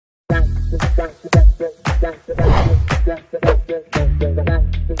Hi,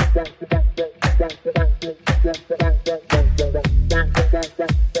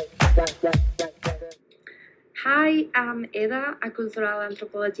 I'm Edda, a cultural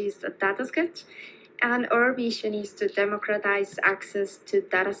anthropologist at Datasketch, and our vision is to democratize access to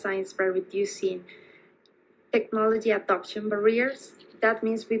data science by reducing technology adoption barriers. That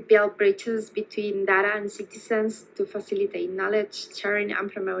means we build bridges between data and citizens to facilitate knowledge sharing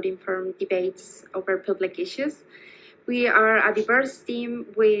and promote informed debates over public issues. We are a diverse team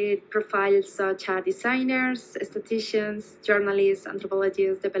with profiles such as designers, statisticians, journalists,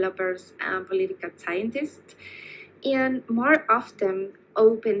 anthropologists, developers, and political scientists. And more often,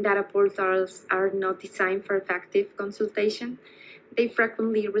 open data portals are not designed for effective consultation. They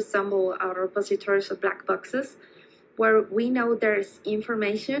frequently resemble our repositories of black boxes, where we know there's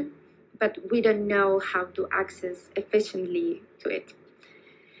information, but we don't know how to access efficiently to it.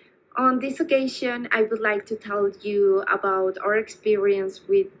 On this occasion, I would like to tell you about our experience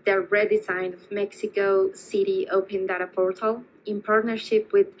with the redesign of Mexico City Open Data Portal in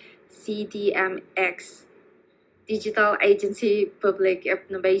partnership with CDMX, Digital Agency Public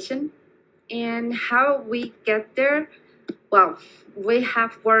Innovation. And how we get there? Well, we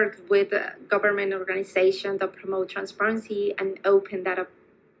have worked with a government organization that promote transparency and open data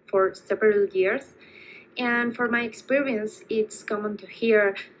for several years. And from my experience, it's common to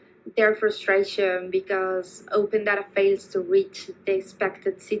hear their frustration because open data fails to reach the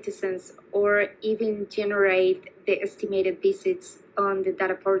expected citizens or even generate the estimated visits on the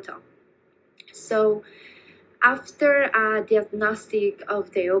data portal. So after a diagnostic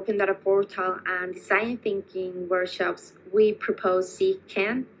of the open data portal and design thinking workshops, we proposed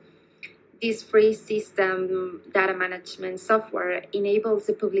CKAN. This free system data management software enables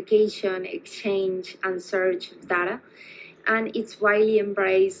the publication, exchange, and search of data, and it's widely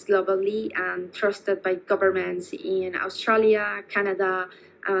embraced globally and trusted by governments in Australia, Canada,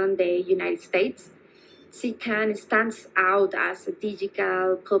 and the United States. CKAN stands out as a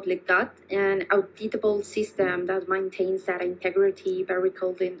digital public good and auditable system that maintains data integrity by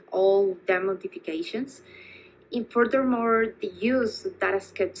recording all the modifications. And furthermore, the use of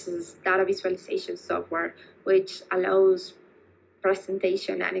Datasketch's data visualization software, which allows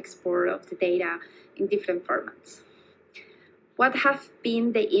presentation and export of the data in different formats. What have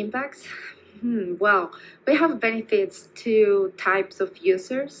been the impacts? Well, we have benefits to types of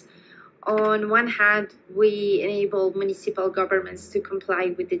users. On one hand, we enable municipal governments to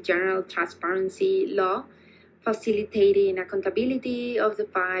comply with the general transparency law, facilitating accountability of the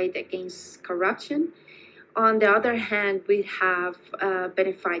fight against corruption. On the other hand, we have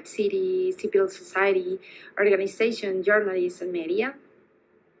benefit city, civil society, organizations, journalists, and media.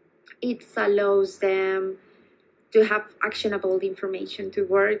 It allows them to have actionable information to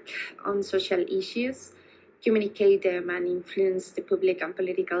work on social issues, communicate them, and influence the public and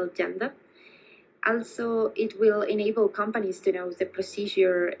political agenda. Also, it will enable companies to know the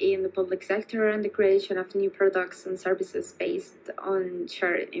procedure in the public sector and the creation of new products and services based on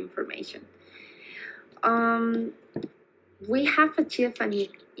shared information. We have achieved an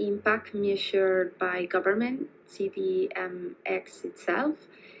impact measured by government, CDMX itself,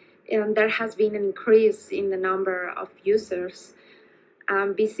 and there has been an increase in the number of users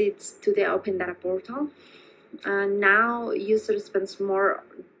visits to the open data portal. Now users spend more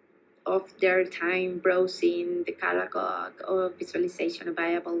of their time browsing the catalog of visualization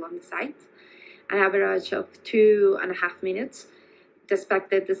available on the site, an average of 2.5 minutes. The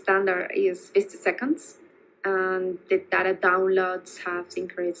expected standard is 50 seconds, and the data downloads have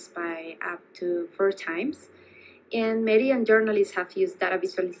increased by up to 4 times. And media and journalists have used data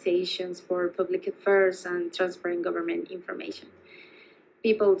visualizations for public affairs and transparent government information.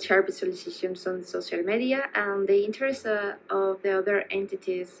 People share visualizations on social media, and the interest of the other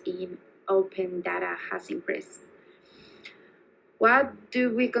entities in open data has increased. What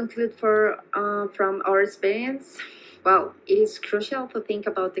do we conclude from our experience? Well, it is crucial to think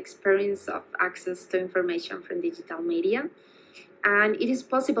about the experience of access to information from digital media. And it is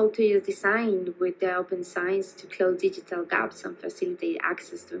possible to use design with the open science to close digital gaps and facilitate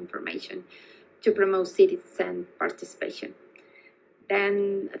access to information to promote citizen participation.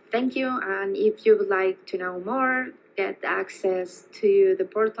 Then thank you, and if you would like to know more, get access to the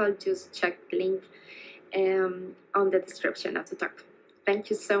portal, just check the link on the description of the talk.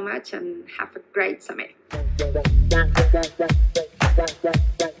 Thank you so much and have a great summer.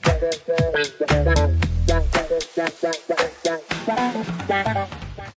 Bye.